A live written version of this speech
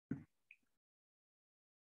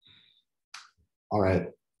All right.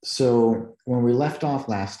 So when we left off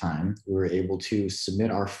last time, we were able to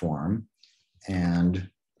submit our form and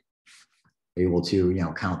able to,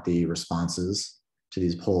 count the responses to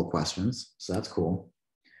these poll questions. So that's cool.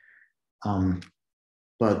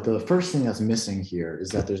 But the first thing that's missing here is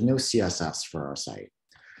that there's no CSS for our site.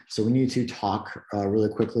 So we need to talk really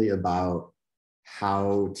quickly about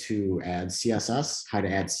how to add CSS, how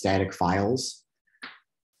to add static files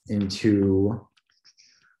into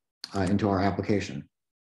our application.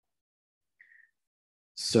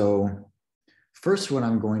 So first, what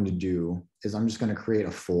I'm going to do is I'm just going to create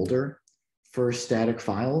a folder for static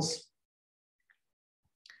files.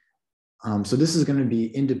 So this is going to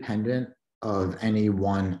be independent of any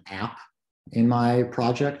one app in my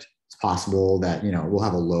project. It's possible that we'll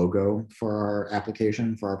have a logo for our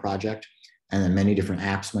application, for our project, and then many different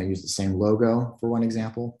apps might use the same logo for one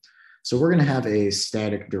example. So we're going to have a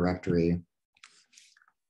static directory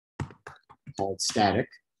called static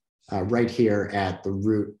right here at the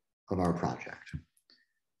root of our project.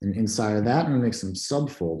 And inside of that, I'm going to make some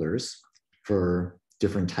subfolders for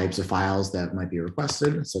different types of files that might be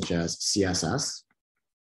requested, such as CSS.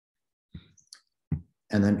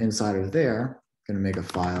 And then inside of there, I'm going to make a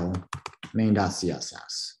file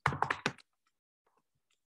main.css.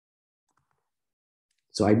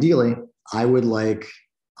 So ideally, I would like,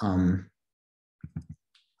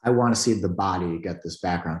 I want to see the body get this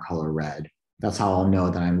background color red. That's how I'll know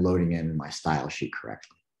that I'm loading in my style sheet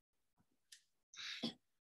correctly.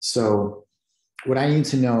 So what I need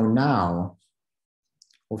to know now,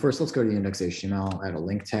 well, first let's go to the index.html, add a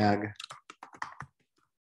link tag,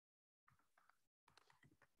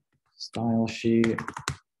 style sheet.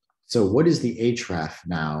 So what is the href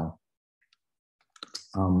now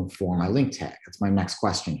for my link tag? That's my next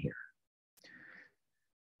question here.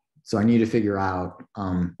 So I need to figure out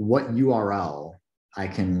what URL I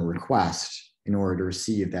can request in order to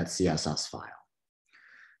receive that CSS file.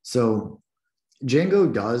 So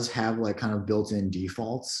Django does have like kind of built-in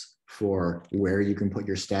defaults for where you can put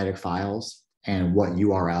your static files and what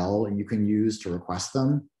URL you can use to request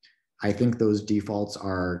them. I think those defaults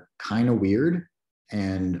are kind of weird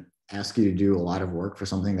and ask you to do a lot of work for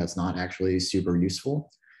something that's not actually super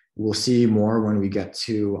useful. We'll see more when we get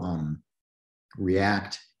to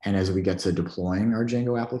React and as we get to deploying our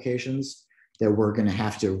Django applications, that we're going to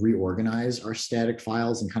have to reorganize our static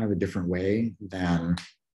files in kind of a different way than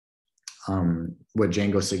what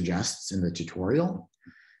Django suggests in the tutorial.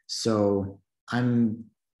 So I'm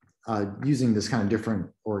using this kind of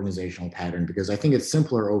different organizational pattern because I think it's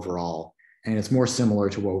simpler overall and it's more similar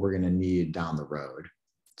to what we're going to need down the road.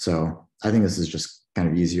 So I think this is just kind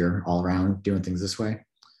of easier all around doing things this way.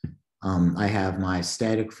 I have my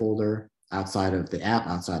static folder outside of the app,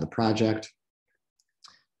 outside of the project,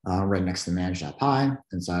 right next to manage.py.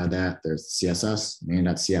 Inside of that, there's the CSS,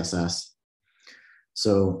 main.css.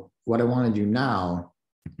 So what I want to do now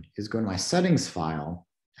is go to my settings file,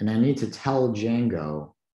 and I need to tell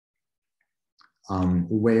Django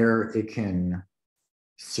where it can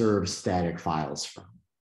serve static files from.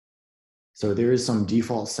 So there is some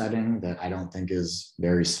default setting that I don't think is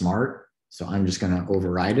very smart. So I'm just going to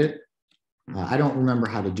override it. I don't remember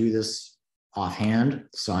how to do this offhand.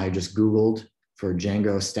 So I just Googled for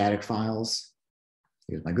Django static files.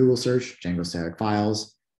 Here's my Google search, Django static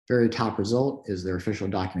files. Very top result is their official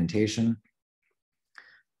documentation.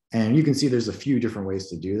 And you can see there's a few different ways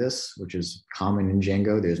to do this, which is common in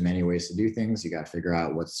Django. There's many ways to do things. You got to figure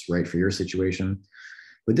out what's right for your situation.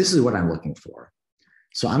 But this is what I'm looking for.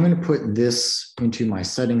 So I'm going to put this into my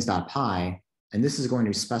settings.py, and this is going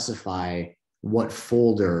to specify what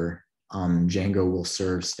folder Django will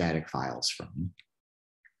serve static files from.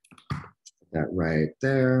 Put that right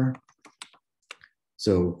there.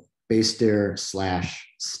 So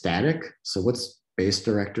base_dir/static. So what's base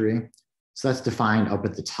directory? So that's defined up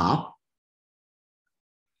at the top.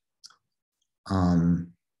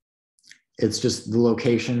 It's just the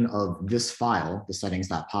location of this file, the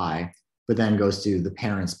settings.py, but then goes to the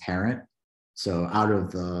parent's parent. So out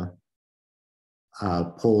of the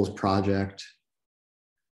polls project,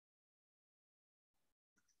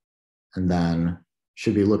 and then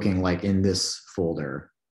should be looking like in this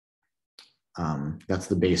folder. That's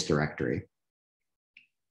the base directory.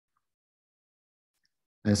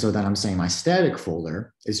 And so then I'm saying my static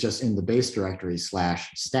folder is just in the base directory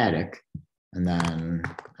 /static. And then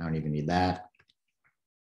I don't even need that.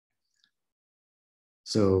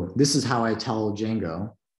 So this is how I tell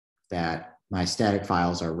Django that my static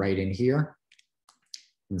files are right in here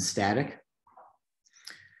in static.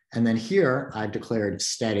 And then here I've declared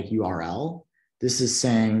static URL. This is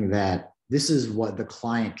saying that this is what the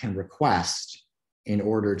client can request in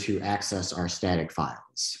order to access our static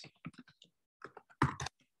files.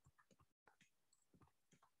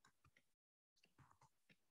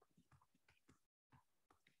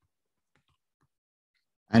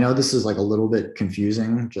 I know this is like a little bit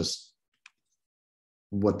confusing, just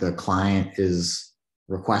what the client is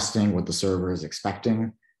requesting, what the server is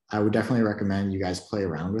expecting. I would definitely recommend you guys play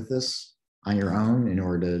around with this on your own in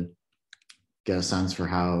order to get a sense for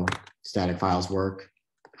how static files work,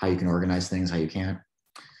 how you can organize things, how you can't.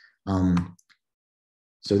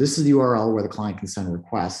 So this is the URL where the client can send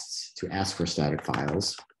requests to ask for static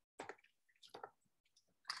files.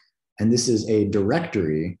 And this is a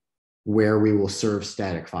directory where we will serve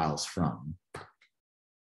static files from.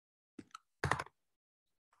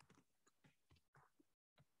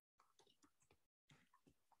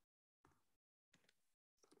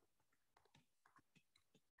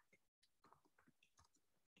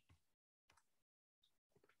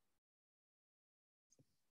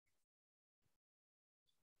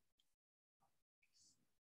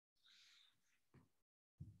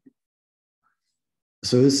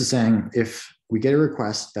 So this is saying if we get a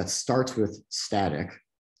request that starts with static,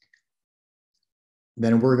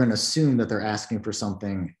 then we're going to assume that they're asking for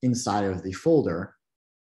something inside of the folder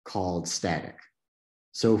called static.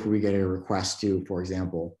 So if we get a request to, for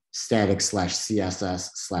example,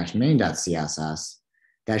 static/css/main.css,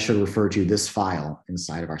 that should refer to this file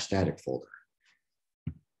inside of our static folder.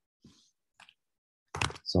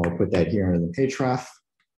 So I'll put that here in the href.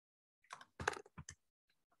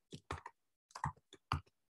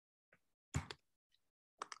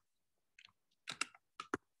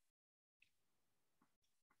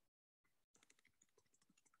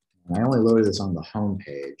 And I only loaded this on the home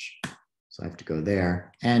page, so I have to go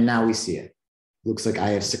there. And now we see it. Looks like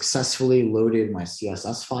I have successfully loaded my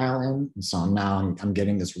CSS file in. And so now I'm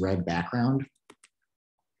getting this red background.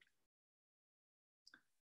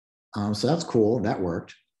 So that's cool, that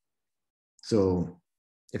worked. So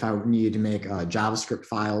if I needed to make JavaScript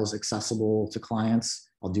files accessible to clients,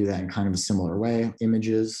 I'll do that in kind of a similar way.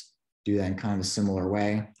 Images, do that in kind of a similar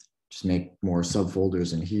way. Just make more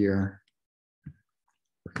subfolders in here.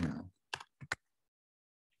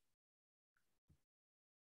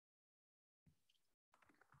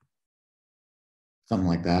 Something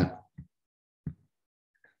like that.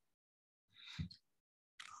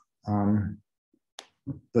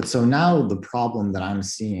 But so now the problem that I'm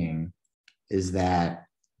seeing is that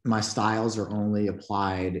my styles are only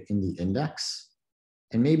applied in the index.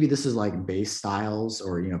 And maybe this is like base styles,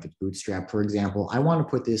 or if it's Bootstrap, for example, I want to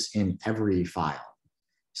put this in every file.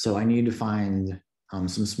 So I need to find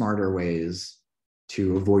some smarter ways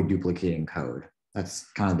to avoid duplicating code. That's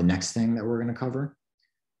kind of the next thing that we're going to cover.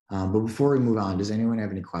 But before we move on, does anyone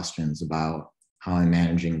have any questions about how I'm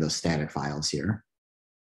managing the static files here?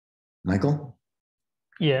 Michael?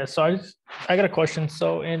 Yeah, so I got a question.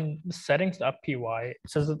 So in the settings.py, it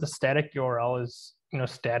says that the static URL is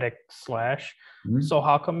static /. Mm-hmm. So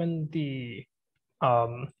how come in the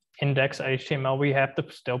index HTML we have to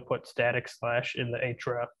still put static / in the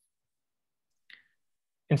href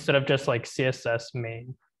instead of just like CSS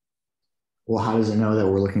main? Well, how does it know that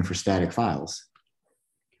we're looking for static files?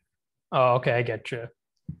 Oh, okay, I get you.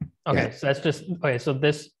 Okay, yeah. So that's just okay. So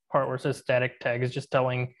this part where it says static tag is just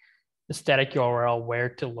telling the static URL where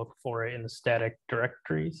to look for it in the static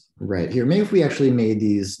directories. Right. Here, maybe if we actually made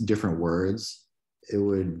these different words, it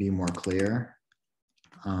would be more clear.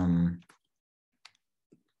 So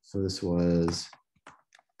this was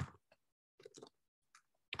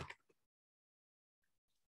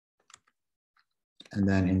and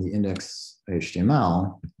then in the index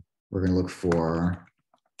HTML, we're going to look for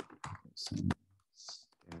some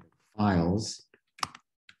files.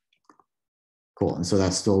 Cool. And so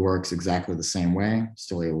that still works exactly the same way,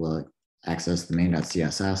 still able to access the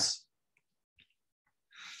main.css.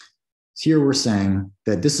 So here we're saying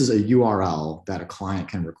that this is a URL that a client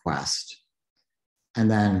can request. And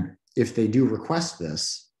then if they do request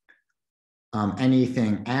this,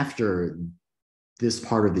 anything after this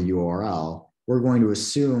part of the URL, we're going to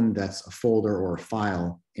assume that's a folder or a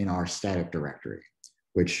file in our static directory,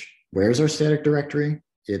 which where's our static directory?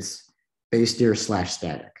 It's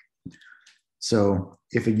base_static. So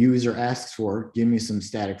if a user asks for, give me some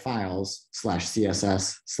static files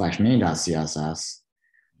 /css/main.css,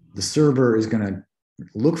 the server is going to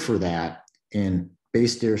look for that in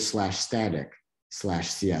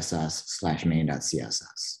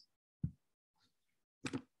base_static/css/main.css.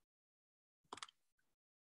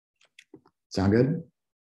 Sound good?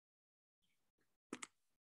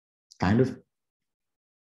 Kind of?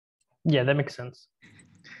 Yeah, that makes sense.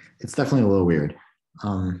 It's definitely a little weird.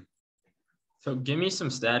 So give me some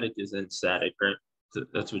static is in static, right?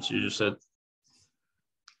 That's what you just said.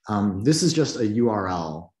 This is just a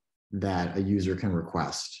URL that a user can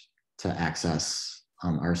request to access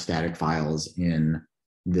our static files in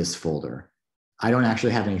this folder. I don't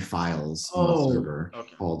actually have any files in the server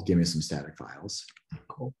called give me some static files.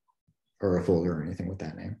 Cool. Or a folder or anything with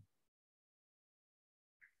that name.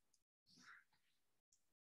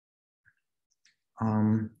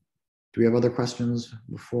 Do we have other questions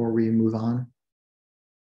before we move on?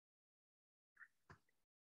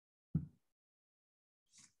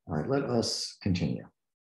 All right, let us continue.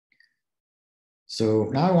 So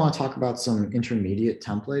now I want to talk about some intermediate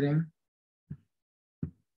templating.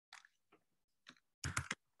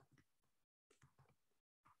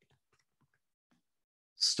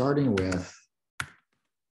 Starting with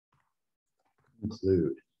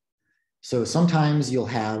include. So sometimes you'll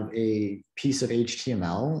have a piece of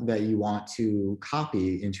HTML that you want to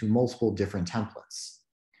copy into multiple different templates.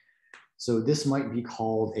 So this might be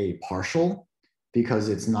called a partial because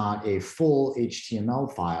it's not a full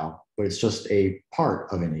HTML file, but it's just a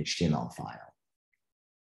part of an HTML file.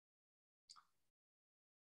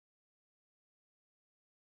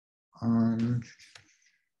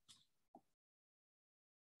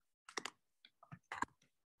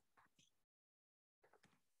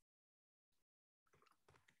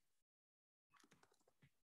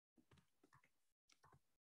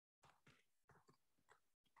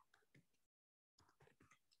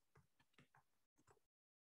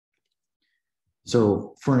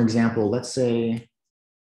 So for an example, let's say,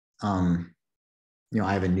 I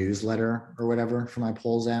have a newsletter or whatever for my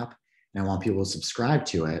polls app, and I want people to subscribe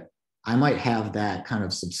to it. I might have that kind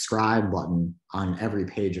of subscribe button on every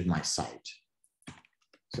page of my site.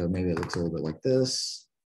 So maybe it looks a little bit like this.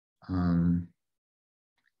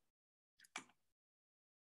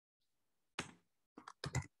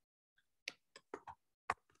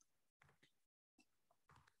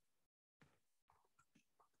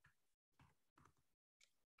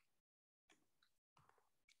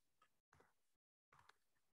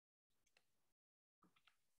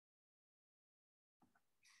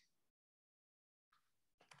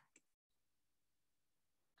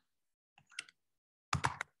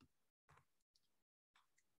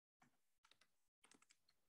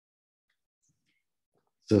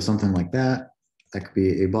 So something like that, that could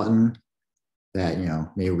be a button that,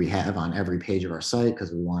 maybe we have on every page of our site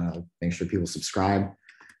because we want to make sure people subscribe.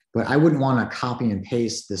 But I wouldn't want to copy and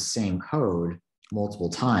paste this same code multiple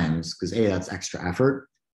times because A, that's extra effort.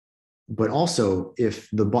 But also if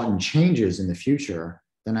the button changes in the future,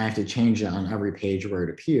 then I have to change it on every page where it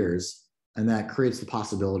appears. And that creates the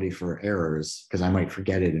possibility for errors because I might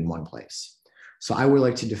forget it in one place. So I would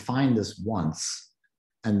like to define this once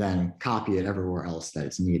and then copy it everywhere else that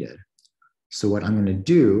it's needed. So what I'm going to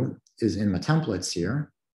do is in my templates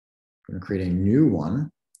here, I'm going to create a new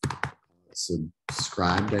one,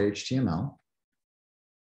 subscribe.html.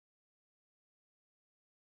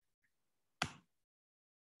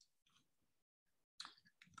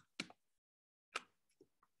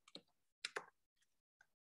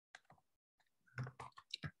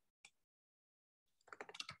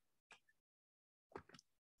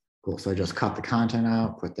 Cool, so I just cut the content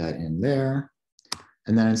out, put that in there.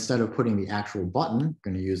 And then instead of putting the actual button, I'm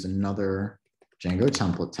going to use another Django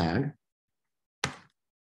template tag.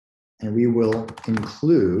 And we will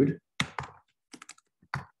include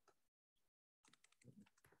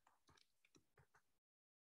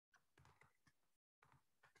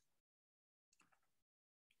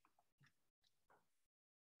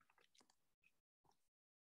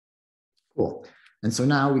cool. And so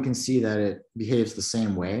now we can see that it behaves the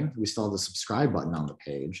same way. We still have the subscribe button on the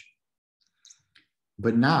page.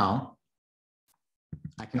 But now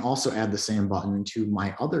I can also add the same button to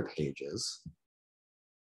my other pages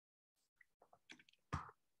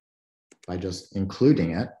by just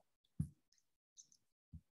including it.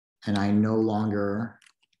 And I no longer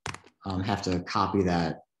have to copy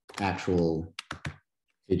that actual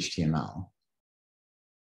HTML.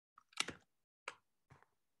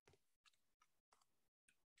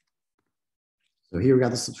 So here we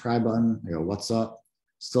got the subscribe button. I go, what's up?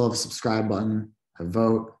 Still have a subscribe button. I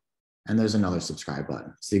vote, and there's another subscribe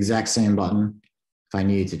button. It's the exact same button. If I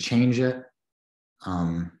need to change it,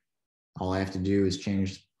 all I have to do is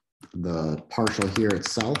change the partial here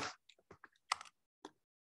itself.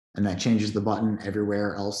 And that changes the button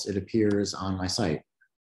everywhere else it appears on my site.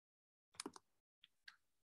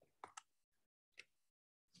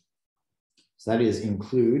 So that is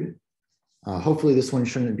include. Hopefully this one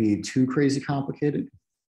shouldn't be too crazy complicated,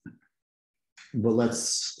 but let's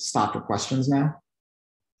stop for questions now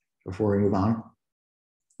before we move on.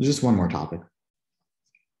 There's just one more topic.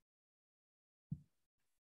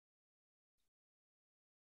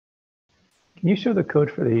 Can you show the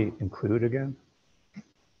code for the include again?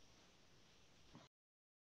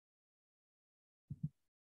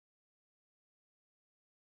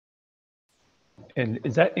 And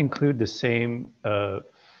does that include the same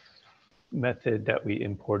method that we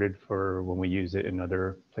imported for when we use it in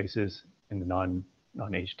other places in the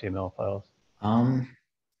non-HTML files?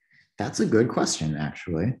 That's a good question,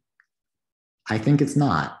 actually. I think it's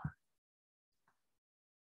not.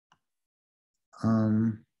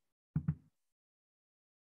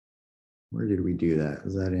 Where did we do that?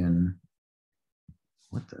 Is that in,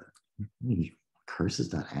 what the,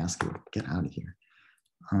 curses.ask, get out of here.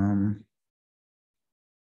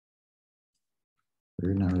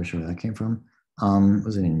 We're not really sure where that came from.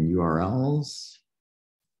 Was it in URLs?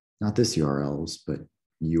 Not this URLs, but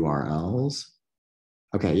URLs.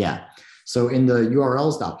 Okay, yeah. So in the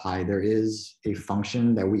urls.py, there is a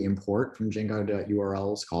function that we import from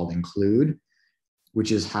django.urls called include,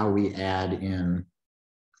 which is how we add in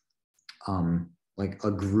like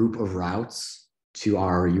a group of routes to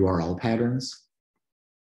our URL patterns.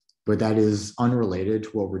 But that is unrelated to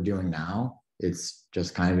what we're doing now. It's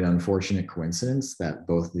just kind of an unfortunate coincidence that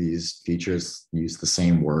both of these features use the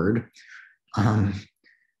same word. But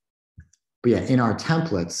yeah, in our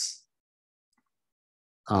templates,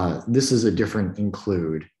 this is a different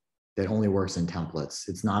include that only works in templates.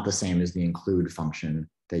 It's not the same as the include function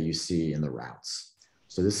that you see in the routes.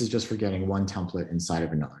 So this is just for getting one template inside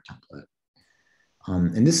of another template.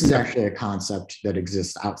 And this is actually a concept that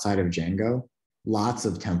exists outside of Django. Lots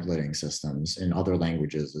of templating systems in other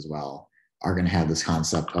languages as well are going to have this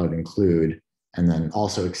concept of include and then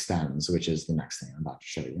also extends, which is the next thing I'm about to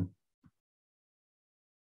show you.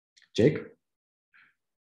 Jake?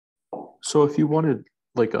 So if you wanted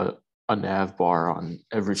like a nav bar on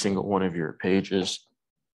every single one of your pages,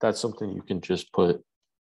 that's something you can just put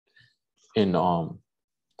in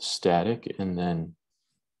static and then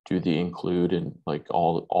do the include in like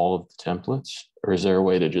all of the templates? Or is there a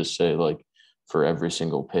way to just say like for every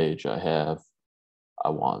single page I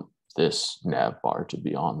want this nav bar to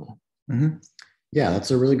be on there? Mm-hmm. Yeah, that's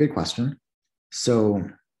a really good question. So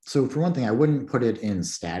for one thing, I wouldn't put it in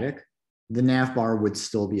static. The nav bar would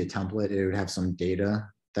still be a template. It would have some data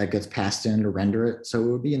that gets passed in to render it. So it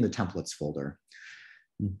would be in the templates folder.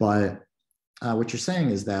 But what you're saying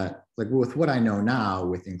is that like with what I know now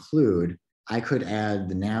with include, I could add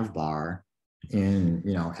the nav bar in,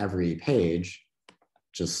 every page,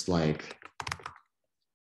 just like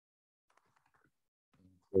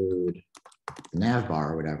include the nav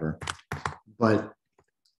bar or whatever. But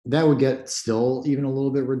that would get still even a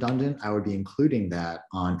little bit redundant. I would be including that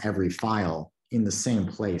on every file in the same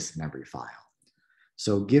place in every file.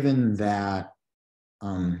 So given that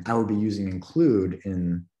I would be using include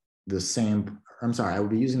in the same, I would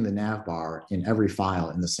be using the nav bar in every file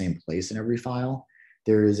in the same place in every file.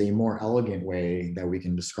 There is a more elegant way that we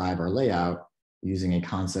can describe our layout using a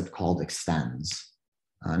concept called extends.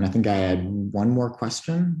 And I think I had one more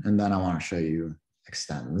question, and then I want to show you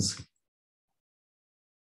extends.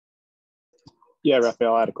 Yeah,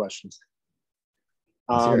 Raphael, I had a question.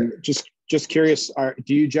 Just curious,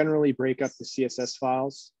 do you generally break up the CSS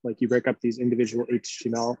files? Like you break up these individual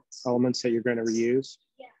HTML elements that you're going to reuse?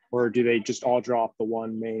 Or do they just all draw off the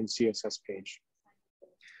one main CSS page?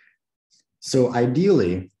 So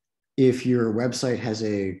ideally, if your website has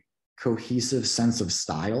a cohesive sense of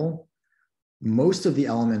style, most of the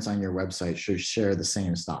elements on your website should share the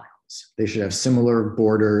same styles. They should have similar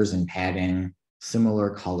borders and padding, similar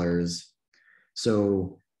colors.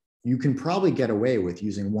 So you can probably get away with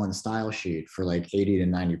using one style sheet for like 80 to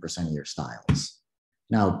 90% of your styles.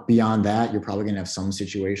 Now, beyond that, you're probably going to have some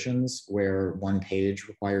situations where one page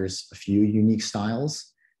requires a few unique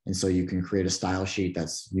styles. And so you can create a style sheet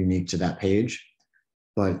that's unique to that page.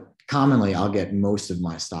 But commonly, I'll get most of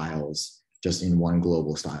my styles just in one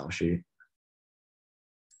global style sheet.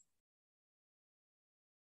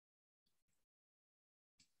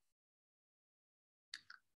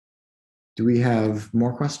 Do we have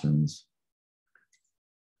more questions?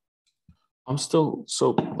 I'm still,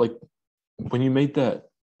 so like when you made that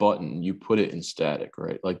button, you put it in static,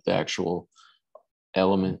 right? Like the actual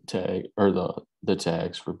element tag or the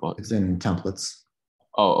tags for buttons. It's in templates.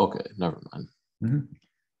 Oh, okay. Never mind. Mm-hmm.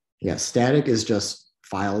 Yeah, static is just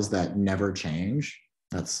files that never change.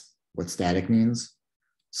 That's what static means.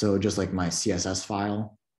 So just like my CSS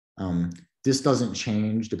file, this doesn't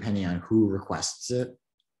change depending on who requests it.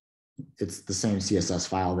 It's the same CSS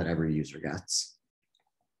file that every user gets.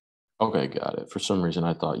 Okay, got it. For some reason,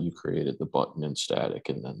 I thought you created the button in static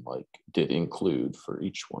and then like did include for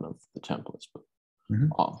each one of the templates, but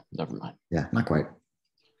never mind. Yeah, not quite.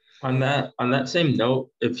 On that same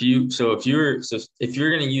note, if you're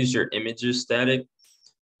going to use your images static,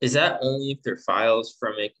 is that only if they're files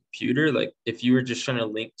from a computer? Like if you were just trying to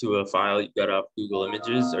link to a file you got off Google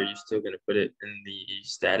Images, are you still going to put it in the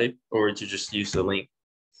static, or would you just use the link?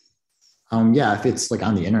 Yeah, if it's like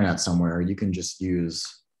on the internet somewhere, you can just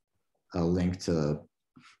use a link to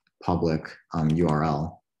public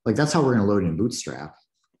URL. Like that's how we're going to load in Bootstrap.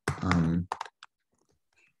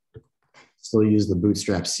 Still use the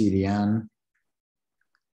Bootstrap CDN.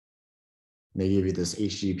 They give you this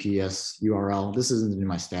HTTPS URL. This isn't in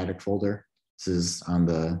my static folder. This is on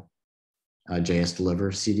the JS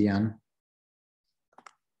Deliver CDN.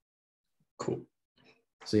 Cool.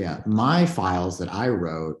 So yeah, my files that I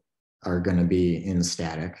wrote are going to be in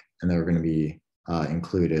static, and they're going to be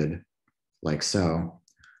included like so.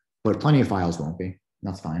 But plenty of files won't be.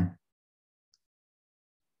 That's fine.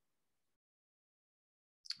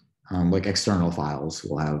 Like external files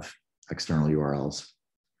will have external URLs.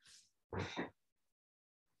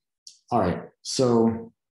 All right,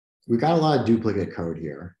 so we got a lot of duplicate code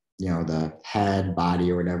here, you know, the head,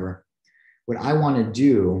 body, or whatever. What I want to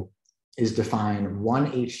do is define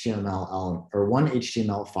one HTML element or one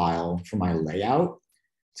HTML file for my layout.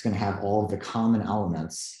 It's going to have all of the common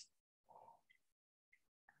elements.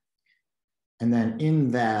 And then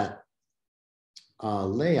in that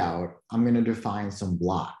layout, I'm going to define some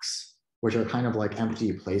blocks, which are kind of like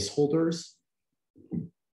empty placeholders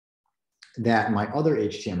that my other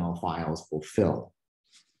HTML files will fill.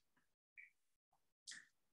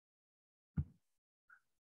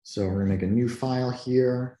 So we're going to make a new file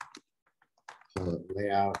here, call it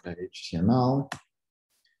layout.html.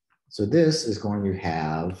 So this is going to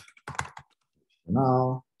have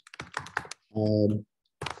HTML, head,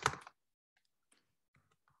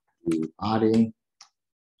 body.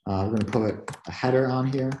 We're going to put a header on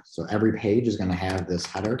here. So every page is going to have this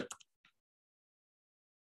header.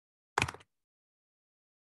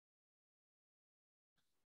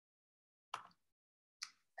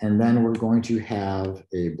 And then we're going to have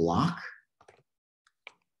a block.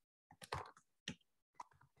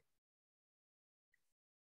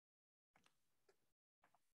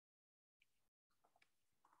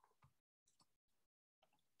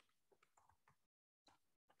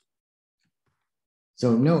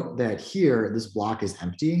 So note that here, this block is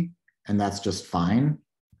empty, and that's just fine,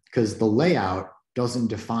 because the layout doesn't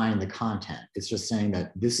define the content. It's just saying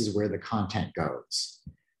that this is where the content goes.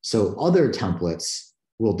 So other templates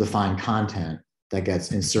will define content that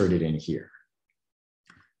gets inserted in here.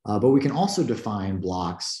 But we can also define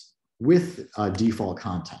blocks with default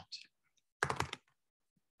content.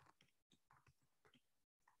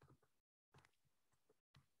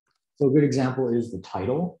 So a good example is the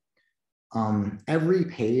title. Every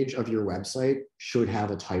page of your website should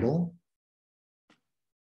have a title.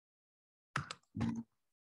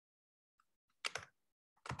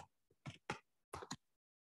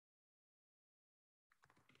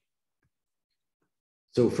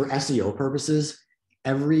 So for SEO purposes,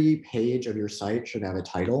 every page of your site should have a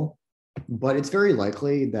title, but it's very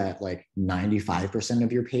likely that like 95%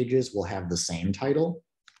 of your pages will have the same title.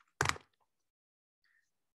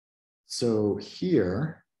 So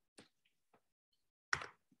here,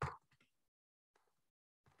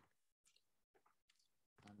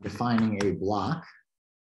 I'm defining a block.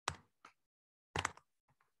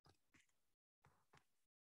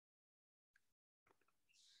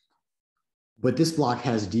 But this block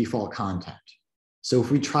has default content. So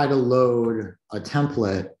if we try to load a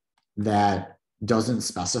template that doesn't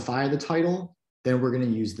specify the title, then we're going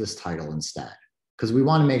to use this title instead, because we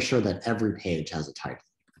want to make sure that every page has a title.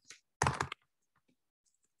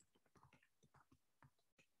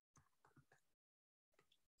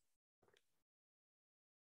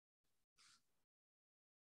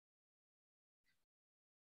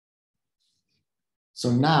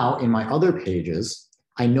 So now in my other pages,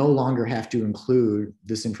 I no longer have to include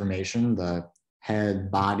this information, the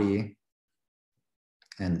head, body,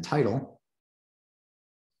 and the title.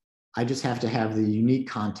 I just have to have the unique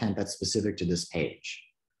content that's specific to this page.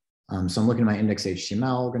 So I'm looking at my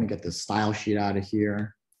index.html, we're going to get the style sheet out of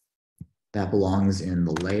here. That belongs in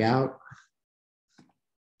the layout.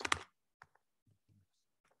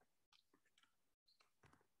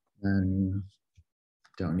 Then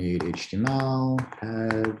don't need HTML,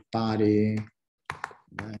 head, body,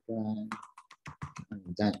 background,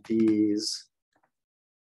 indent these.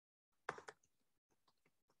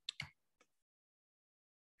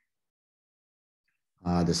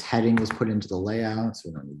 This heading was put into the layout, so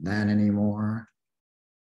we don't need that anymore.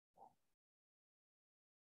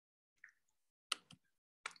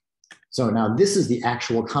 So now this is the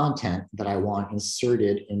actual content that I want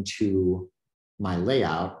inserted into my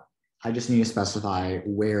layout. I just need to specify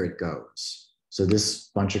where it goes. So this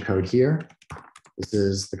bunch of code here, this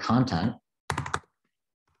is the content.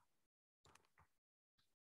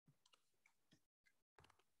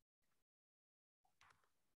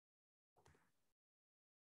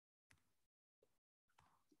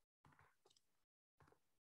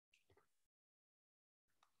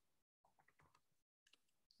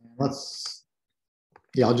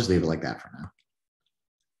 Yeah, I'll just leave it like that for now.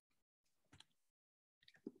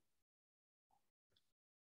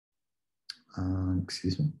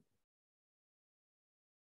 Excuse me.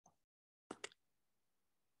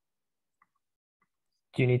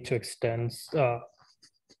 Do you need to extend the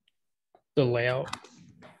layout?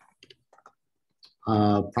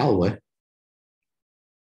 Probably.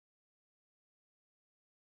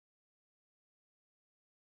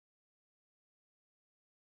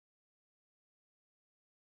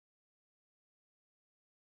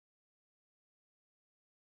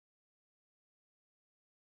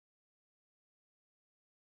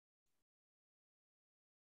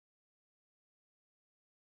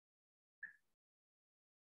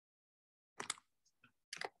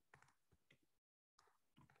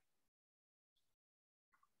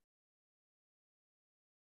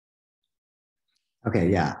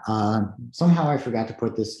 Okay, yeah. Somehow I forgot to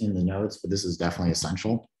put this in the notes, but this is definitely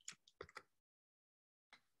essential.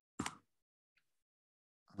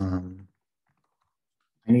 I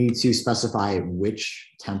need to specify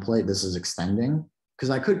which template this is extending,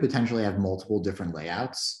 because I could potentially have multiple different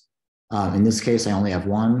layouts. In this case, I only have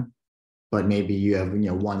one, but maybe you have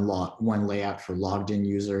one layout for logged in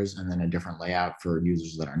users and then a different layout for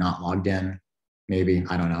users that are not logged in. Maybe,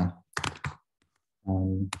 I don't know.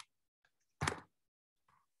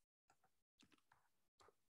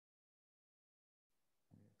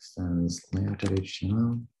 Extends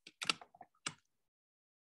layout.html.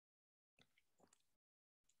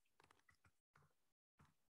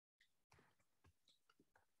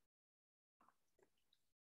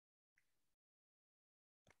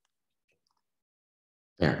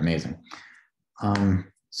 There, amazing.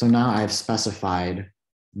 So now I've specified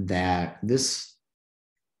that this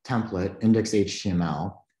template,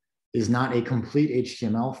 index.html, is not a complete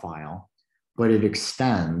HTML file, but it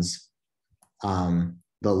extends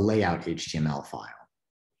the layout HTML file.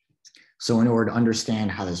 So in order to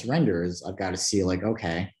understand how this renders, I've got to see like,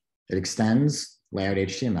 okay, it extends layout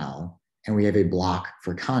HTML, and we have a block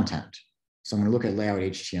for content. So I'm going to look at layout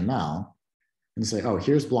HTML and say, oh,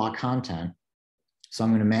 here's block content. So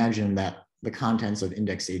I'm going to imagine that the contents of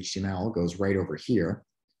index.html goes right over here.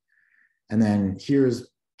 And then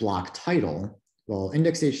here's block title. Well,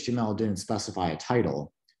 index.html didn't specify a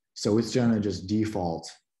title, so it's going to just default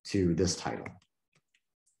to this title.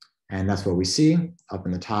 And that's what we see up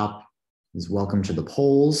in the top is welcome to the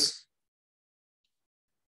polls.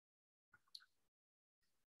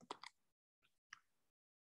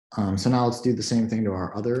 So now let's do the same thing to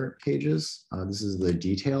our other pages. This is the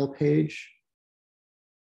detail page.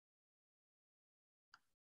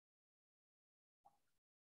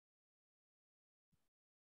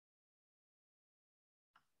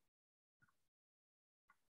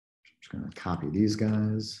 Just going to copy these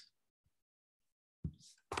guys.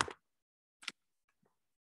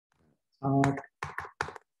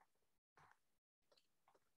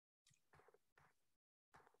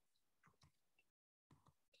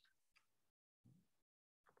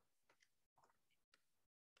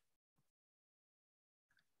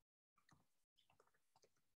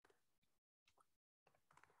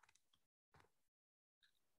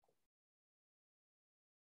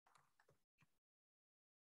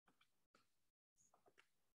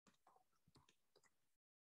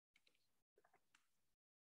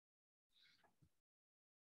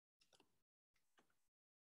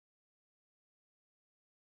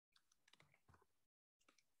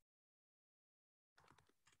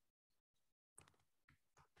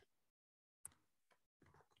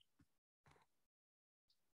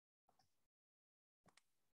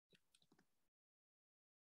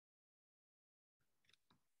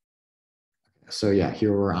 So yeah,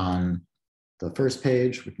 here we're on the first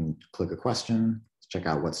page. We can click a question, check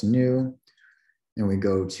out what's new. And we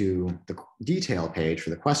go to the detail page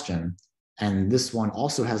for the question. And this one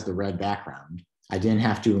also has the red background. I didn't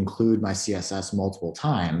have to include my CSS multiple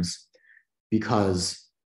times because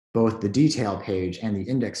both the detail page and the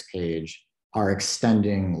index page are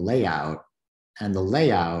extending layout, and the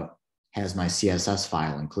layout has my CSS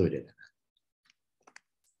file included in it.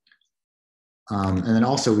 And then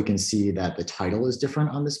also we can see that the title is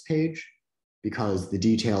different on this page. because the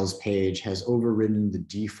details page has overridden the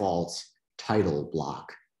default title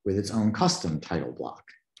block with its own custom title block,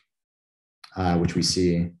 which we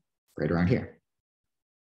see right around here.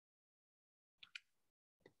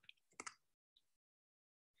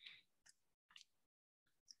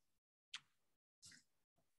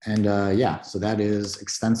 And yeah, so that is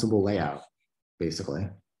extensible layout, basically.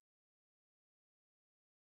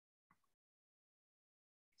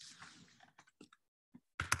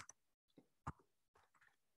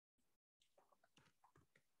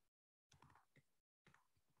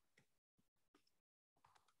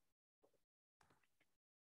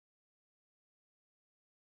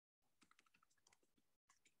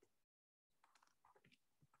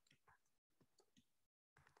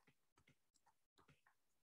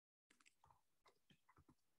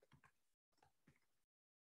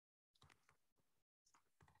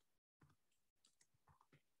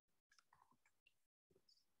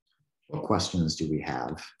 What questions do we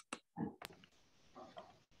have?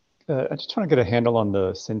 I just want to get a handle on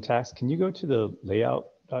the syntax. Can you go to the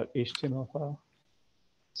layout.html file?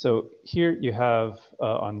 So here you have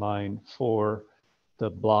on line 4, the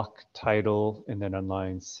block title, and then on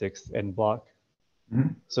line 6, end block. Mm-hmm.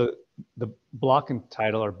 So the block and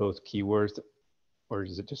title are both keywords, or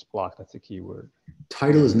is it just block that's a keyword?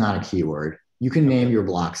 Title is not a keyword. You can name your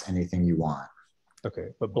blocks anything you want. Okay,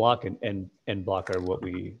 but block and end block are what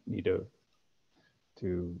we need to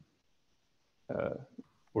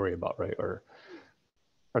worry about, right? Or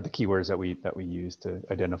are the keywords that we use to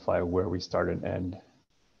identify where we start and end.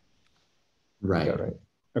 Right. Is that right?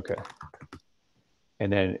 Okay.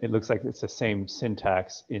 And then it looks like it's the same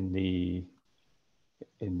syntax in the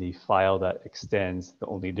file that extends. The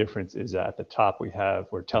only difference is that at the top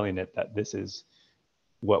we're telling it that this is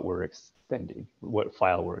what we're extending, what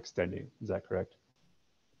file we're extending. Is that correct?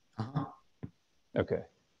 Uh-huh. Okay.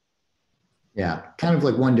 Yeah, kind of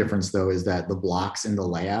like one difference though is that the blocks in the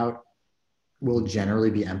layout will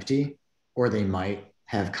generally be empty, or they might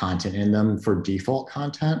have content in them for default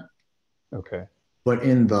content. Okay. But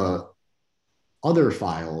in the other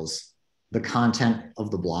files, the content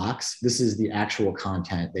of the blocks, this is the actual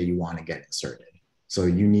content that you want to get inserted. So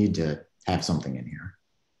you need to have something in here,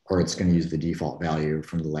 or it's going to use the default value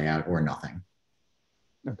from the layout or nothing.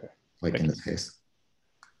 Okay. Like Thank in you. this case.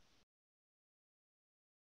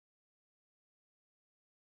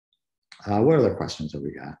 What other questions have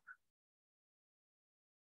we got?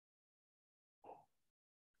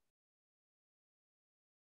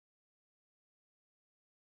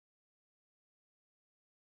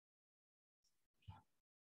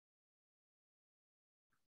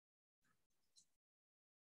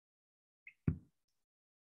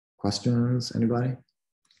 Questions, anybody?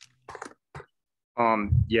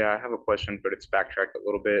 Yeah, I have a question, but it's backtracked a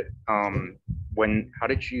little bit.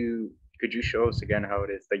 Could you show us again how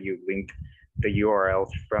it is that you link the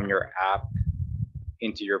URLs from your app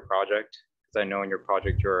into your project? Because I know in your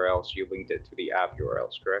project URLs, you linked it to the app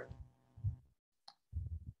URLs, correct?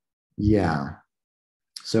 Yeah.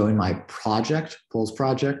 So in my project, polls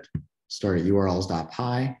project, start at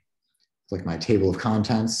urls.py, like my table of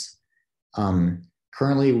contents.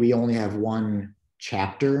 Currently, we only have one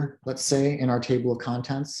chapter, let's say, in our table of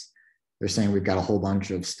contents. They're saying we've got a whole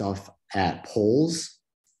bunch of stuff at polls.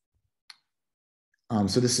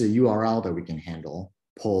 So this is a URL that we can handle,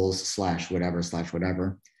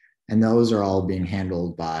 polls/whatever/whatever. And those are all being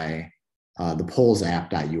handled by the polls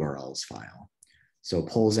app.urls file. So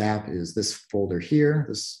polls app is this folder here,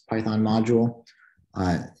 this Python module.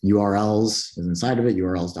 URLs is inside of it,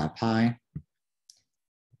 urls.py.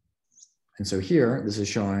 And so here, this is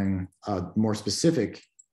showing a more specific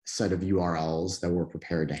set of URLs that we're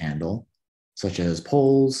prepared to handle, such as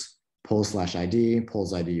polls, polls/ID,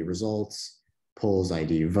 polls ID results, polls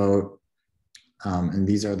ID vote. And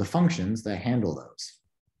these are the functions that handle those.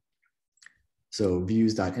 So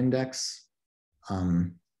views.index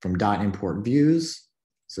from .import views.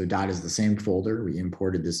 So dot is the same folder. We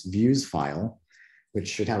imported this views file, which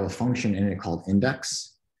should have a function in it called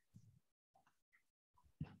index.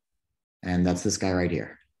 And that's this guy right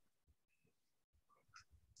here.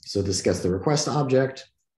 So this gets the request object,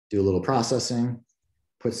 do a little processing,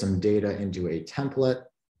 put some data into a template,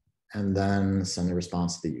 and then send the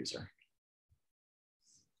response to the user.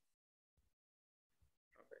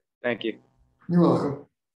 Thank you. You're welcome.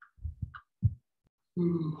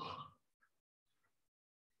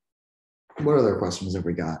 What other questions have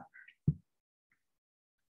we got?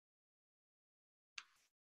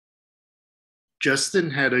 Justin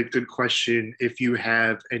had a good question. If you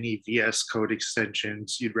have any VS Code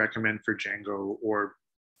extensions you'd recommend for Django or,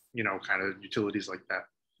 kind of utilities like that.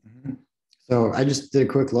 Mm-hmm. So I just did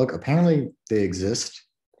a quick look. Apparently they exist.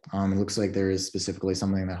 It looks like there is specifically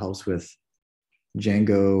something that helps with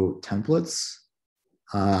Django templates.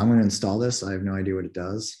 I'm going to install this. I have no idea what it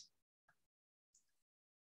does.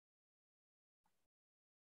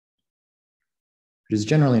 Which is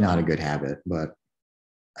generally not a good habit, but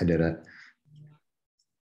I did it.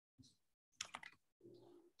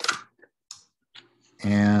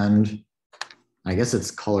 And I guess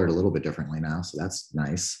it's colored a little bit differently now, so that's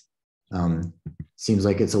nice. Seems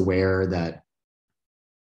like it's aware that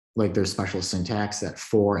like there's special syntax that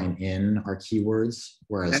for and in are keywords,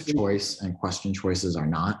 whereas choice and question choices are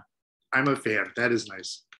not. I'm a fan. That is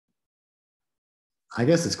nice. I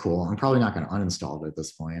guess it's cool. I'm probably not going to uninstall it at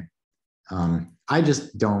this point. I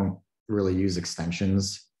just don't really use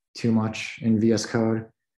extensions too much in VS Code.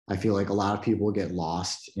 I feel like a lot of people get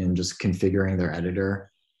lost in just configuring their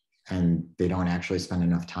editor and they don't actually spend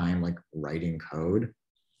enough time like writing code.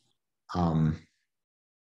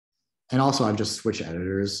 And also I've just switched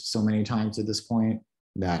editors so many times at this point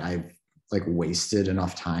that I've like wasted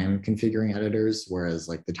enough time configuring editors, whereas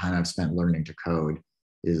like the time I've spent learning to code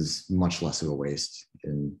is much less of a waste,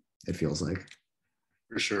 and it feels like.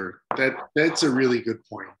 For sure. That's a really good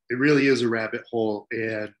point. It really is a rabbit hole,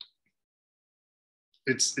 and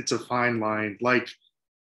it's a fine line. Like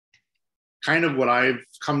kind of what I've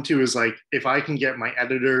come to is like, if I can get my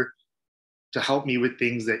editor to help me with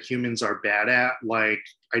things that humans are bad at, like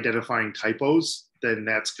identifying typos, then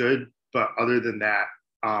that's good. But other than that,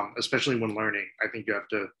 especially when learning, I think you have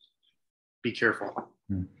to be careful.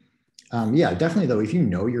 Yeah, definitely though, if you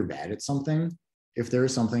know you're bad at something, if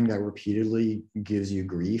there's something that repeatedly gives you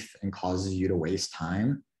grief and causes you to waste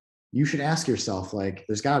time, you should ask yourself, like,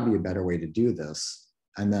 there's got to be a better way to do this,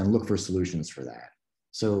 and then look for solutions for that.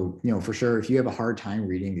 So, you know, for sure, if you have a hard time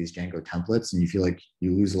reading these Django templates and you feel like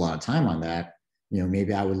you lose a lot of time on that, you know,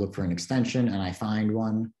 maybe I would look for an extension and I find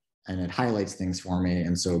one and it highlights things for me.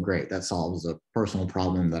 And so great, that solves a personal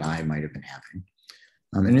problem that I might have been having.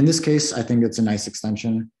 And in this case, I think it's a nice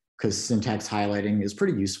extension because syntax highlighting is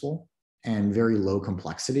pretty useful and very low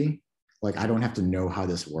complexity. Like I don't have to know how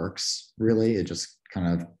this works, really. It just kind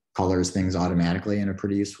of colors things automatically in a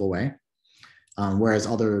pretty useful way. Whereas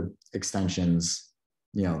other extensions,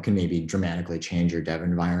 you know, can maybe dramatically change your dev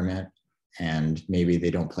environment, and maybe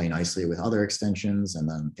they don't play nicely with other extensions, and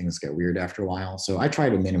then things get weird after a while. So I try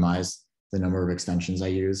to minimize the number of extensions I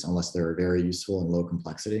use unless they're very useful and low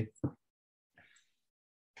complexity.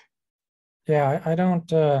 Yeah, I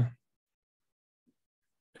don't, yeah,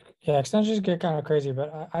 extensions get kind of crazy,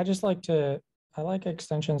 but I just like I like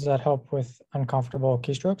extensions that help with uncomfortable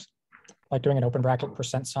keystrokes, like doing an open bracket,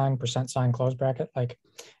 %sign, close bracket. Like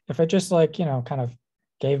if it just like, you know, kind of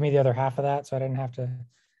gave me the other half of that so I didn't have to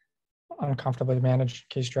uncomfortably manage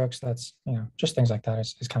keystrokes, that's, you know, just things like that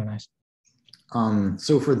is kind of nice.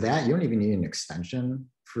 So for that, you don't even need an extension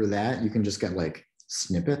for that. You can just get like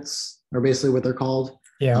snippets, are basically what they're called.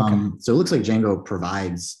 Yeah. Okay. So it looks like Django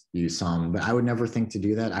provides you some, but I would never think to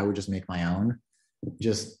do that. I would just make my own.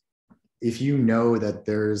 Just if you know that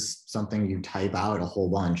there's something you type out a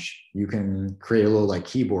whole bunch, you can create a little like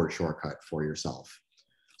keyboard shortcut for yourself.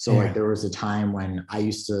 So like there was a time when I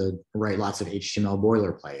used to write lots of HTML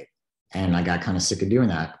boilerplate and I got kind of sick of doing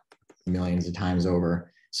that millions of times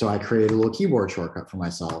over. So I created a little keyboard shortcut for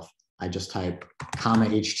myself. I just type comma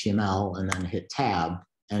HTML and then hit tab,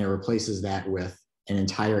 and it replaces that with an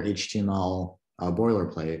entire HTML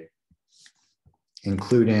boilerplate,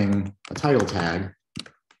 including a title tag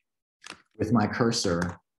with my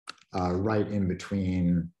cursor right in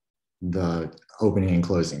between the opening and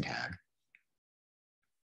closing tag.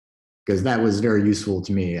 Because that was very useful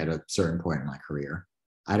to me at a certain point in my career.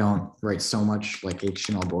 I don't write so much like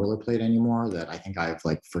HTML boilerplate anymore that I think I've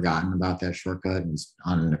like forgotten about that shortcut, and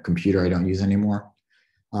on a computer I don't use anymore.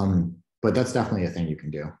 But that's definitely a thing you can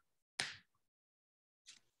do.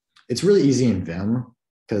 It's really easy in Vim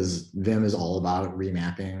because Vim is all about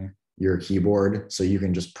remapping your keyboard. So you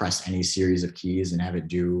can just press any series of keys and have it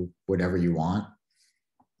do whatever you want.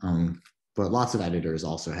 But lots of editors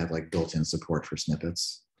also have like built-in support for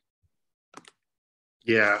snippets.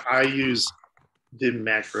 Yeah, I use Vim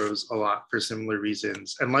macros a lot for similar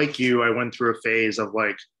reasons. And like you, I went through a phase of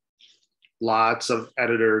like lots of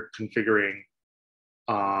editor configuring.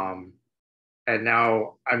 And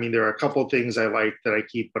now, I mean, there are a couple of things I like that I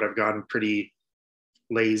keep, but I've gotten pretty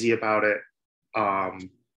lazy about it.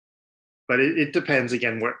 But it depends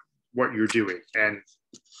again what you're doing. And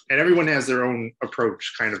everyone has their own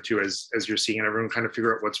approach kind of too, as you're seeing, and everyone kind of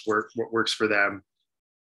figure out what works for them.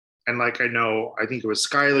 And like I think it was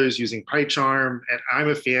Skylar's using PyCharm, and I'm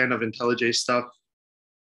a fan of IntelliJ stuff.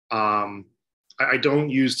 I I don't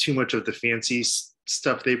use too much of the fancy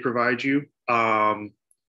stuff they provide you. I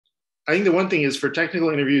think the one thing is for technical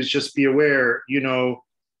interviews, just be aware, I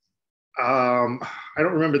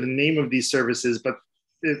don't remember the name of these services, but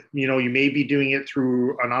you may be doing it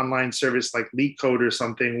through an online service like LeetCode or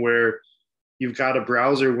something where you've got a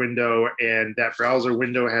browser window and that browser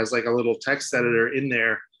window has like a little text editor in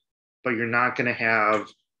there, but you're not going to have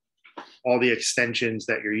all the extensions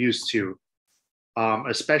that you're used to,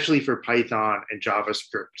 especially for Python and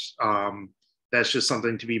JavaScript. That's just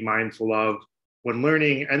something to be mindful of when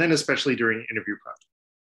learning, and then especially during interview prep.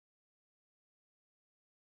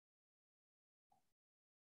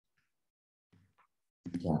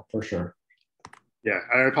 Yeah, for sure. Yeah,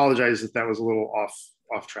 I apologize if that was a little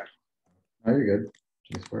off track. Oh, you're good.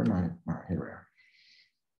 Just where am I? All right, here we are.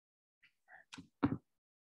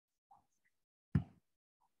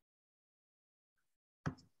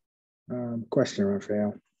 Question,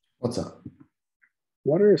 Raphael. What's up?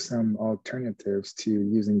 What are some alternatives to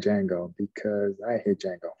using Django? Because I hate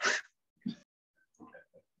Django.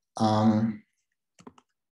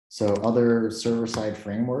 So other server-side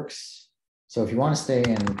frameworks. So if you want to stay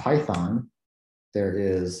in Python, there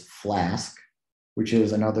is Flask, which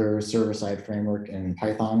is another server-side framework in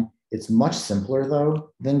Python. It's much simpler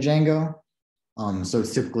though than Django. So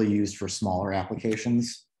it's typically used for smaller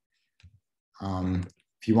applications.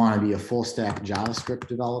 If you want to be a full stack JavaScript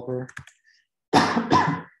developer,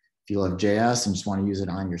 if you love JS and just want to use it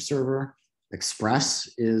on your server, Express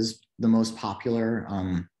is the most popular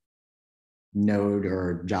Node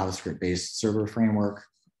or JavaScript based server framework.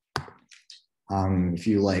 If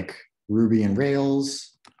you like Ruby and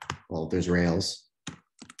Rails, well, there's Rails.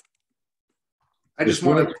 I just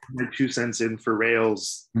want to put my 2 cents in for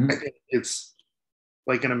Rails. I think it's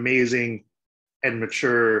like an amazing and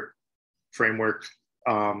mature framework.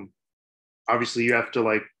 Obviously, you have to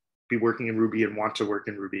like be working in Ruby and want to work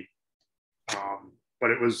in Ruby.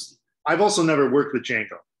 But I've also never worked with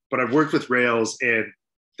Django, but I've worked with Rails and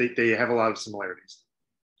they have a lot of similarities.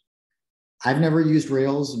 I've never used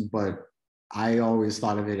Rails, but I always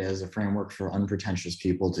thought of it as a framework for unpretentious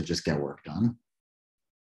people to just get work done.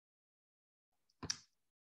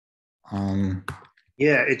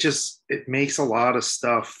 Yeah, it makes a lot of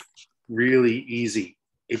stuff really easy.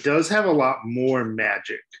 It does have a lot more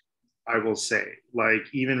magic, I will say, like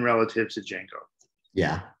even relative to Django.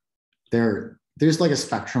 Yeah, there's like a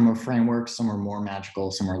spectrum of frameworks. Some are more magical,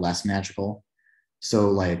 some are less magical. So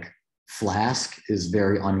like Flask is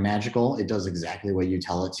very unmagical. It does exactly what you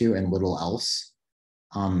tell it to and little else.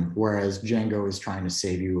 Whereas Django is trying to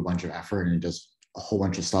save you a bunch of effort and it does a whole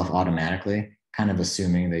bunch of stuff automatically, kind of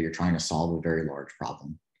assuming that you're trying to solve a very large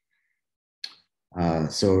problem.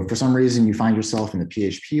 So if for some reason you find yourself in the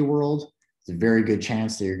PHP world, it's a very good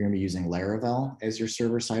chance that you're going to be using Laravel as your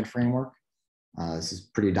server-side framework. This is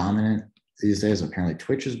pretty dominant these days. Apparently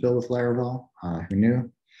Twitch is built with Laravel. Who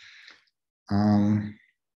knew?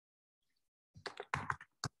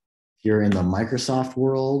 If you're in the Microsoft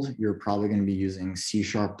world, you're probably going to be using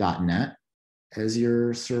C#.NET as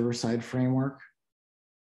your server-side framework.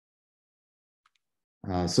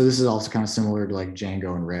 So this is also kind of similar to like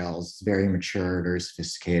Django and Rails. It's very mature, very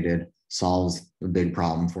sophisticated, solves a big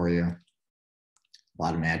problem for you. A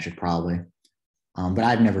lot of magic probably. But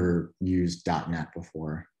I've never used .NET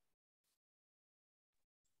before.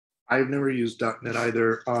 I've never used .NET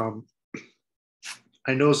either.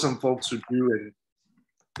 I know some folks who do, and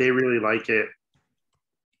they really like it.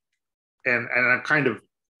 And I'm kind of,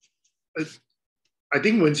 I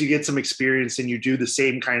think once you get some experience and you do the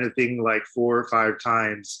same kind of thing like 4 or 5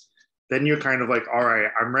 times, then you're kind of like, all right,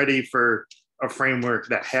 I'm ready for a framework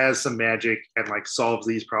that has some magic and like solves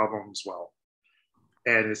these problems well.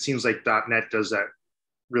 And it seems like .NET does that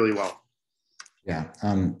really well. Yeah.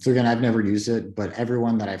 So again, I've never used it, but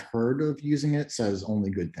everyone that I've heard of using it says only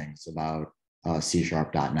good things about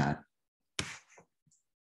C#.NET.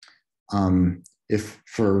 If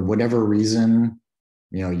for whatever reason,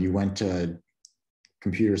 you went to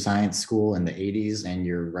computer science school in the 80s and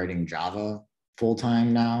you're writing Java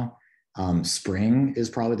full-time now, Spring is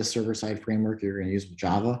probably the server-side framework you're going to use with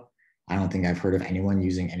Java. I don't think I've heard of anyone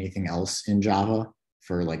using anything else in Java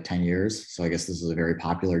for like 10 years. So I guess this is a very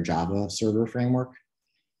popular Java server framework.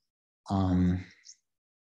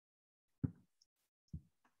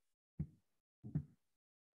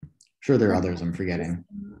 Sure, there are others I'm forgetting.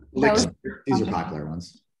 These are popular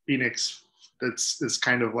ones. Phoenix, that's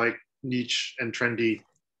kind of like niche and trendy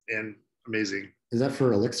and amazing. Is that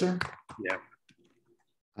for Elixir? Yeah.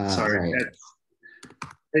 Sorry.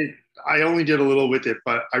 Right. I only did a little with it,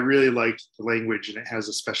 but I really liked the language and it has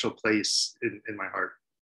a special place in my heart.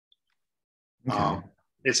 Okay.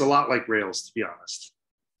 It's a lot like Rails, to be honest,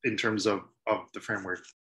 in terms of the framework.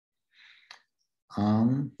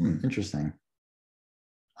 Interesting.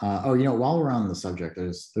 Oh, while we're on the subject,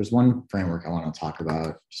 there's one framework I want to talk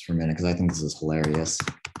about just for a minute because I think this is hilarious.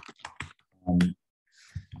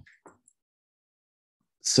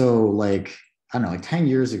 So like, I don't know, like 10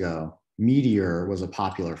 years ago, Meteor was a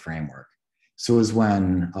popular framework. So it was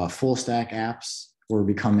when full stack apps were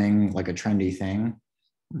becoming like a trendy thing,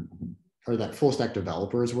 or that full stack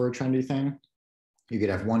developers were a trendy thing. You could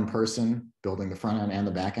have one person building the front end and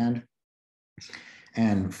the back end.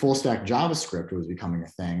 And full stack JavaScript was becoming a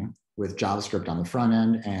thing with JavaScript on the front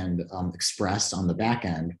end and Express on the back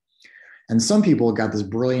end. And some people got this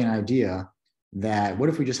brilliant idea that what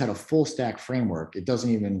if we just had a full stack framework? It doesn't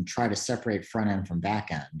even try to separate front end from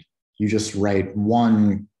back end. You just write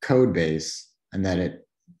one code base and that it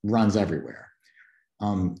runs everywhere.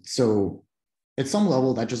 So at some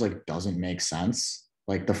level, that just like doesn't make sense.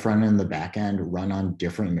 Like the front end and the back end run on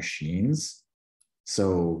different machines.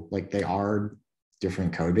 So like they are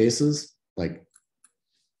different code bases. Like,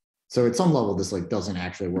 so at some level, this like doesn't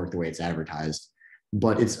actually work the way it's advertised,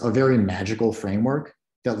 but it's a very magical framework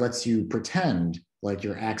that lets you pretend like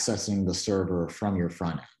you're accessing the server from your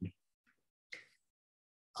front end.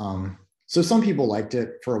 So some people liked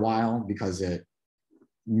it for a while because it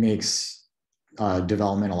makes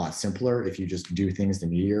development a lot simpler if you just do things the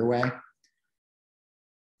Meteor way.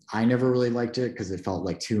 I never really liked it because it felt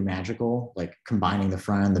like too magical, like combining the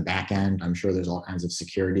front and the back end. I'm sure there's all kinds of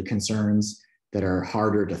security concerns that are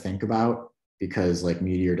harder to think about because like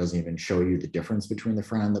Meteor doesn't even show you the difference between the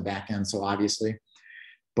front and the back end so obviously.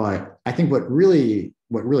 But I think what really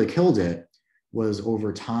killed it was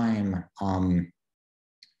over time,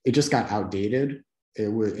 it just got outdated.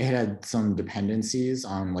 It had some dependencies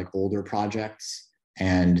on like older projects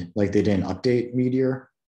and like they didn't update Meteor.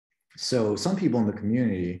 So some people in the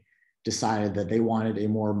community decided that they wanted a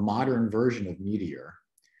more modern version of Meteor.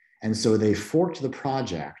 And so they forked the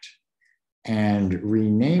project and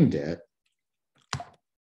renamed it.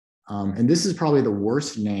 And this is probably the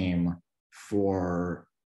worst name for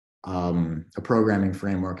a programming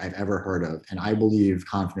framework I've ever heard of. And I believe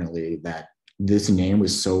confidently that this name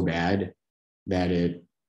was so bad that it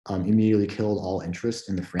immediately killed all interest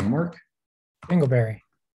in the framework. Dingleberry.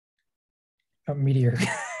 Oh, Meteor.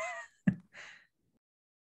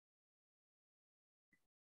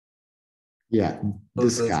 Yeah,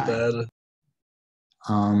 this guy. Bad.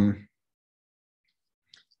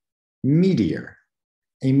 Meteor,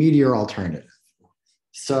 a Meteor alternative.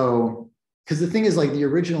 So, because the thing is like the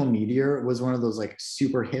original Meteor was one of those like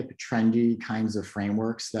super hip, trendy kinds of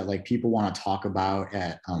frameworks that like people want to talk about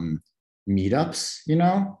at meetups,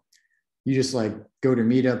 You just like go to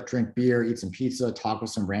meetup, drink beer, eat some pizza, talk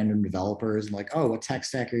with some random developers and like, oh, what tech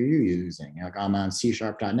stack are you using? Like I'm on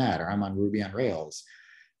C#.net or I'm on Ruby on Rails.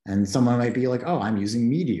 And someone might be like, oh, I'm using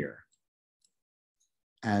Meteor.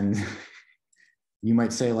 And you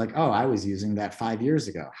might say like, oh, I was using that 5 years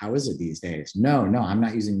ago. How is it these days? No, I'm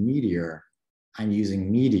not using Meteor. I'm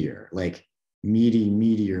using Meteor, like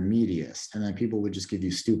Meteor, Meteus. And then people would just give you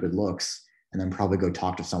stupid looks and then probably go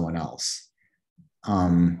talk to someone else.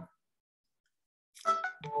 So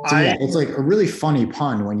yeah, it's like a really funny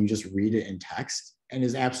pun when you just read it in text and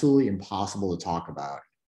is absolutely impossible to talk about.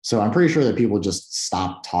 So I'm pretty sure that people just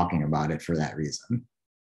stopped talking about it for that reason.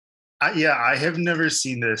 I have never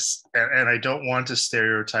seen this, and I don't want to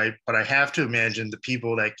stereotype, but I have to imagine the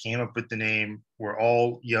people that came up with the name were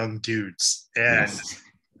all young dudes. And yes.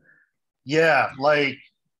 Yeah, like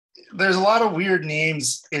there's a lot of weird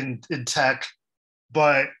names in tech,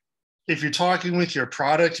 but if you're talking with your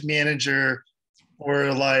product manager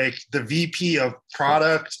or like the VP of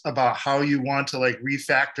product about how you want to like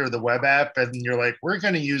refactor the web app, and you're like, we're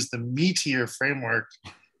going to use the Meteor framework,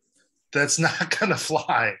 that's not going to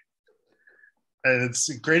fly. And it's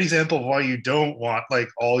a great example of why you don't want like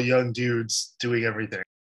all young dudes doing everything.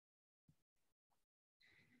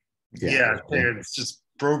 Yeah, it's just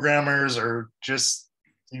programmers or just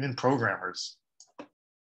even programmers.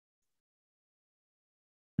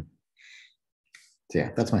 So yeah,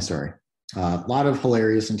 that's my story. A lot of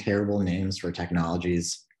hilarious and terrible names for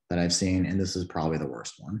technologies that I've seen, and this is probably the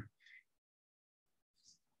worst one.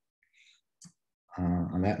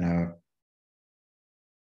 On that note,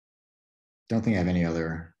 don't think I have any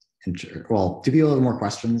other, well, do people have more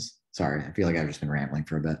questions? Sorry, I feel like I've just been rambling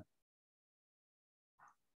for a bit.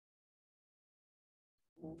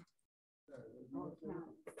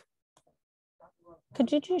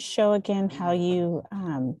 Could you just show again how you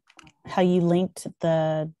linked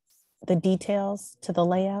the details to the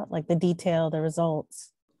layout, like the detail, the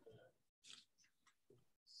results?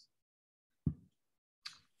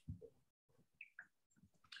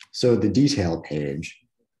 So the detail page,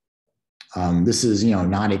 this is,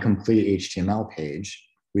 not a complete HTML page.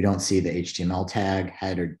 We don't see the HTML tag,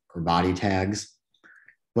 head or body tags,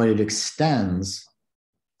 but it extends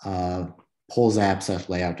pulls app set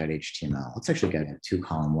layout.html. Let's actually get a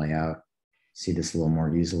 2-column layout. See this a little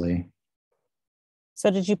more easily.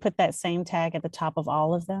 So did you put that same tag at the top of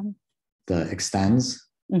all of them? The extends?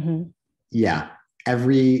 Mm-hmm. Yeah.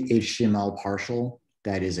 Every HTML partial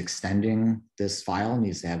that is extending this file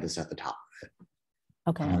needs to have this at the top of it.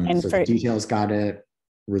 Okay. And so the details got it.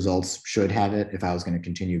 Results should have it if I was going to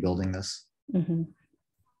continue building this. Mm-hmm.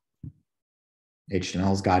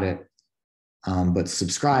 HTML's got it. But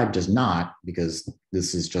subscribe does not, because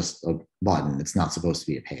this is just a button. It's not supposed to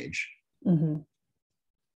be a page. Mm-hmm.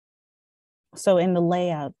 So in the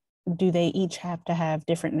layout, do they each have to have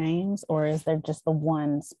different names, or is there just the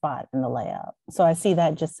one spot in the layout? So I see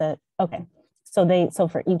that just said, okay. So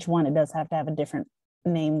for each one, it does have to have a different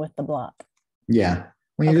name with the block. Yeah.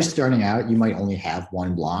 When you're just starting out, you might only have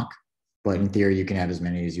one block, but in theory, you can have as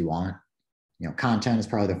many as you want. Content is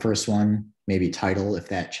probably the first one, maybe title, if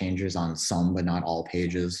that changes on some, but not all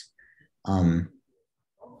pages. You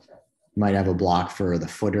might have a block for the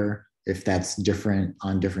footer, if that's different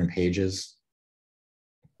on different pages,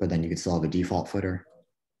 but then you could still have a default footer.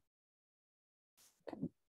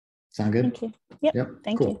 Sound good? Thank you. Yep.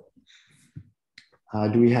 Thank you.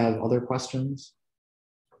 Do we have other questions?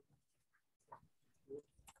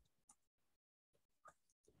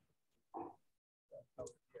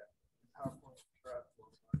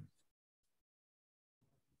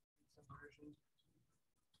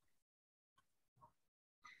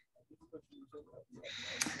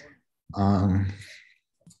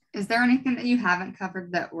 Is there anything that you haven't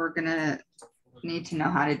covered that we're gonna need to know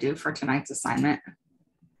how to do for tonight's assignment?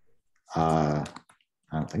 I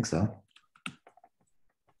don't think so.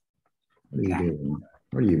 What are you doing?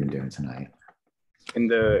 What are you even doing tonight? In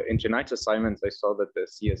tonight's assignments, I saw that the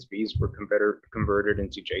CSVs were converted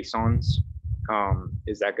into JSONs.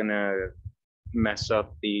 Is that gonna mess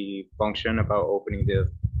up the function about opening the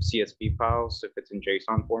CSV files if it's in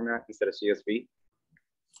JSON format instead of CSV?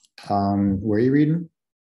 Where are you reading?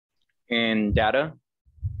 In data,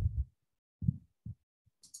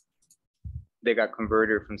 they got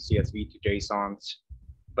converted from CSV to JSONs,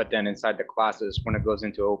 but then inside the classes, when it goes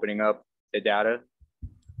into opening up the data,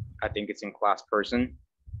 I think it's in class person,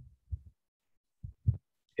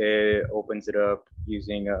 it opens it up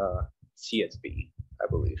using a CSV, I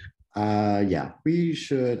believe. Yeah, we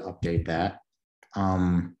should update that.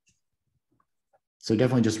 So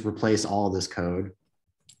definitely just replace all of this code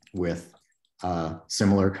with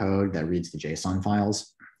similar code that reads the JSON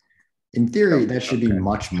files. In theory, that should be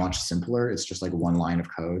much, much simpler. It's just like one line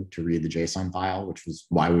of code to read the JSON file, which was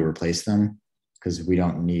why we replaced them, because we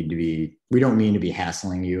don't mean to be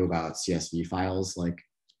hassling you about CSV files like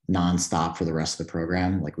nonstop for the rest of the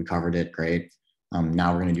program. Like we covered it, great.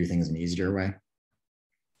 Now we're going to do things an easier way.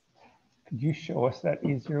 Could you show us that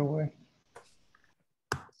easier way?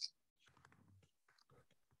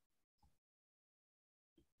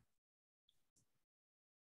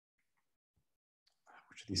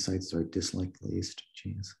 Which of these sites do I dislike the least?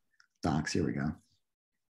 Jeez. Docs, here we go.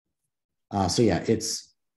 So yeah,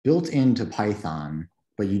 it's built into Python,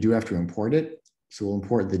 but you do have to import it. So we'll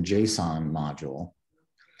import the JSON module.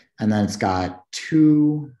 And then it's got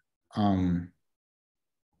two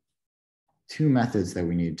methods that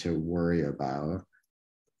we need to worry about.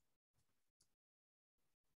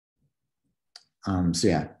 So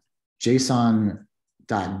yeah, JSON.dumps,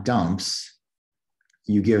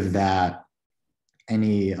 you give that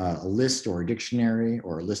any a list or a dictionary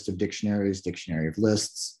or a list of dictionaries, dictionary of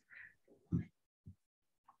lists,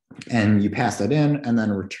 and you pass that in, and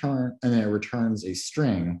then it returns a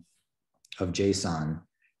string of JSON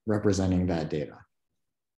representing that data.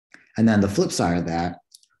 And then the flip side of that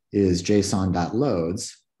is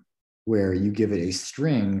JSON.loads, where you give it a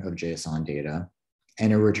string of JSON data,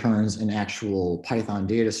 and it returns an actual Python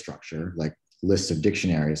data structure, like list of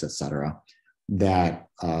dictionaries, etc., that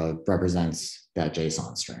represents that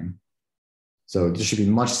JSON string. So this should be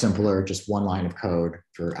much simpler, just one line of code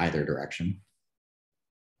for either direction.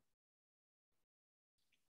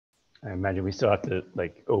 I imagine we still have to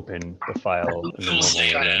like open the file in the normal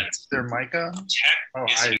way. Their Micah? Oh,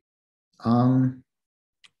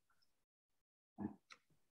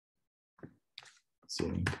 Let's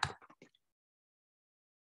see.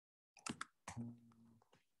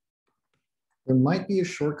 There might be a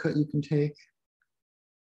shortcut you can take.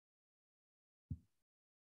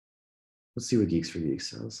 Let's see what Geeks for Geeks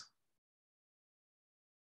says.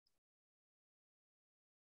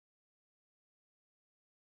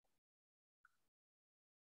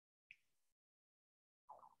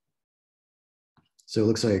 So it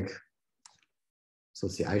looks like, so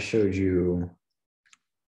let's see, I showed you,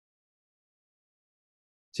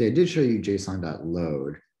 see, I did show you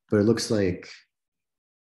JSON.load, but it looks like,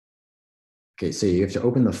 okay, so you have to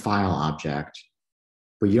open the file object,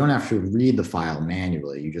 but you don't have to read the file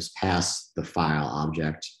manually. You just pass the file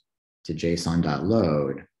object to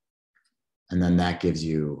JSON.load, and then that gives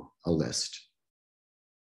you a list.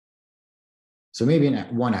 So maybe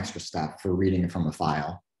one extra step for reading it from a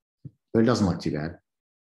file, but it doesn't look too bad.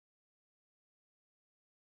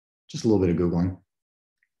 Just a little bit of Googling.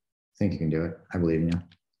 I think you can do it. I believe in you.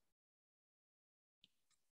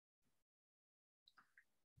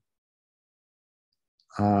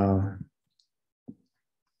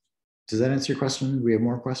 Does that answer your question? Do we have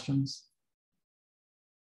more questions?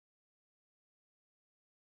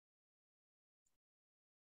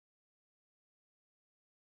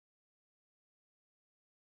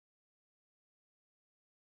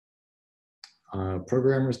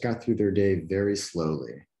 Programmers got through their day very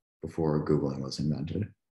slowly before Googling was invented.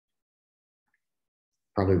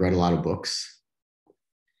 Probably read a lot of books.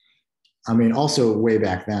 I mean, also way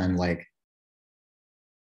back then, like,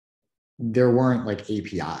 there weren't like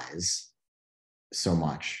APIs so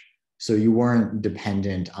much. So you weren't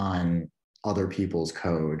dependent on other people's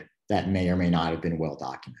code that may or may not have been well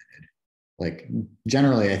documented. Like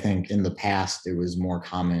generally, I think in the past, it was more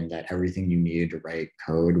common that everything you needed to write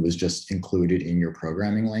code was just included in your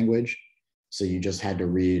programming language. So you just had to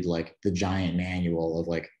read like the giant manual of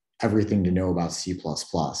like everything to know about C++.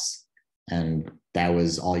 And that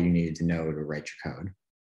was all you needed to know to write your code.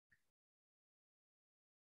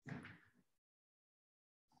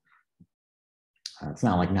 It's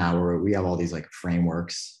not like now where we have all these like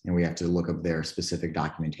frameworks and we have to look up their specific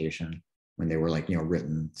documentation when they were like, you know,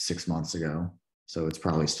 written 6 months ago. So it's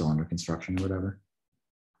probably still under construction or whatever.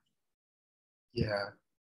 Yeah.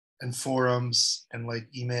 And forums and like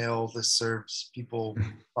email listservs, people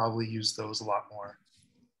probably use those a lot more.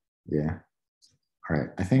 Yeah. All right.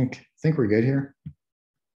 I think we're good here.